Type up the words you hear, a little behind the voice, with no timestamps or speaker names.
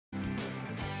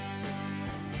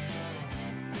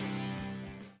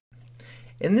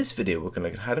In this video we're going to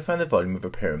look at how to find the volume of a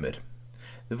pyramid.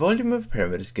 The volume of a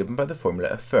pyramid is given by the formula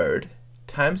a third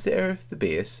times the area of the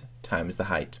base times the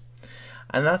height.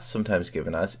 And that's sometimes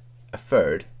given as a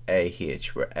third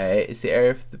AH, where A is the area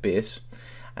of the base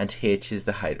and H is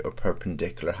the height or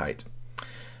perpendicular height.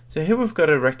 So here we've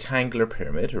got a rectangular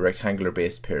pyramid, a rectangular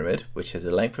based pyramid, which has a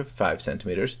length of 5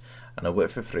 centimeters and a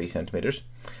width of 3 centimeters,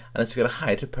 and it's got a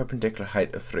height, a perpendicular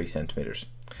height of 3 centimeters.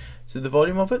 So the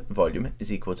volume of it, volume,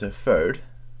 is equal to a third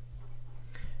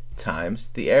times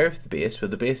the area of the base, where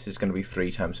the base is going to be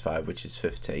 3 times 5, which is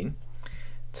 15,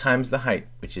 times the height,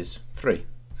 which is 3.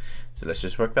 So let's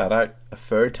just work that out. A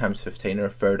third times 15, or a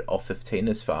third of 15,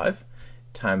 is 5,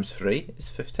 times 3 is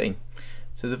 15.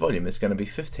 So the volume is going to be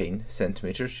 15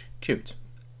 centimeters cubed.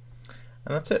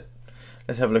 And that's it.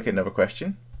 Let's have a look at another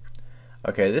question.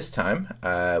 Okay, this time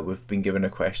we've been given a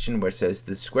question where it says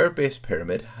the square base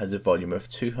pyramid has a volume of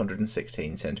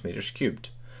 216 centimeters cubed.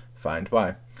 Find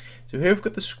y. So here we've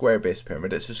got the square base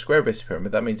pyramid. It's a square base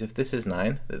pyramid. That means if this is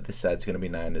 9, that this side's going to be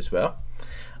 9 as well.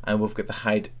 And we've got the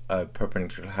height,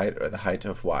 perpendicular height, or the height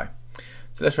of y.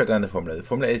 So let's write down the formula. The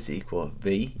formula is equal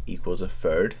v equals a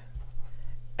third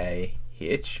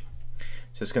AH.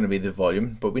 So it's going to be the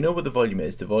volume, but we know what the volume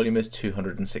is. The volume is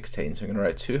 216. So I'm going to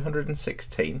write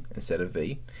 216 instead of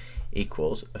v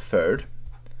equals a third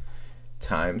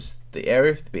times the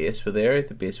area of the base. Well, the area of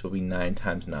the base will be 9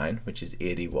 times 9, which is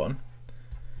 81,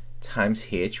 times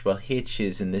h. Well, h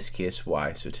is in this case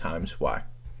y, so times y.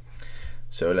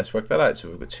 So let's work that out. So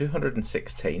we've got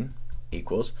 216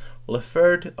 equals, well, a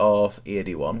third of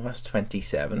 81, well, that's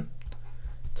 27,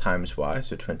 times y,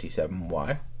 so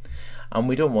 27y. And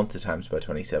we don't want to times by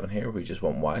 27 here, we just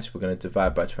want y, so we're going to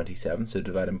divide by 27. So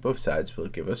dividing both sides will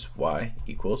give us y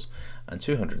equals, and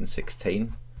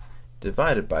 216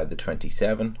 divided by the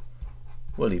 27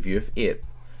 will leave you with 8.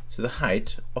 So the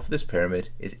height of this pyramid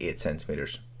is 8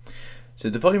 centimeters. So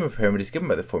the volume of a pyramid is given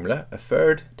by the formula a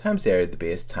third times the area of the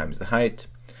base times the height,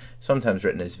 sometimes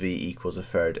written as v equals a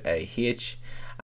third AH,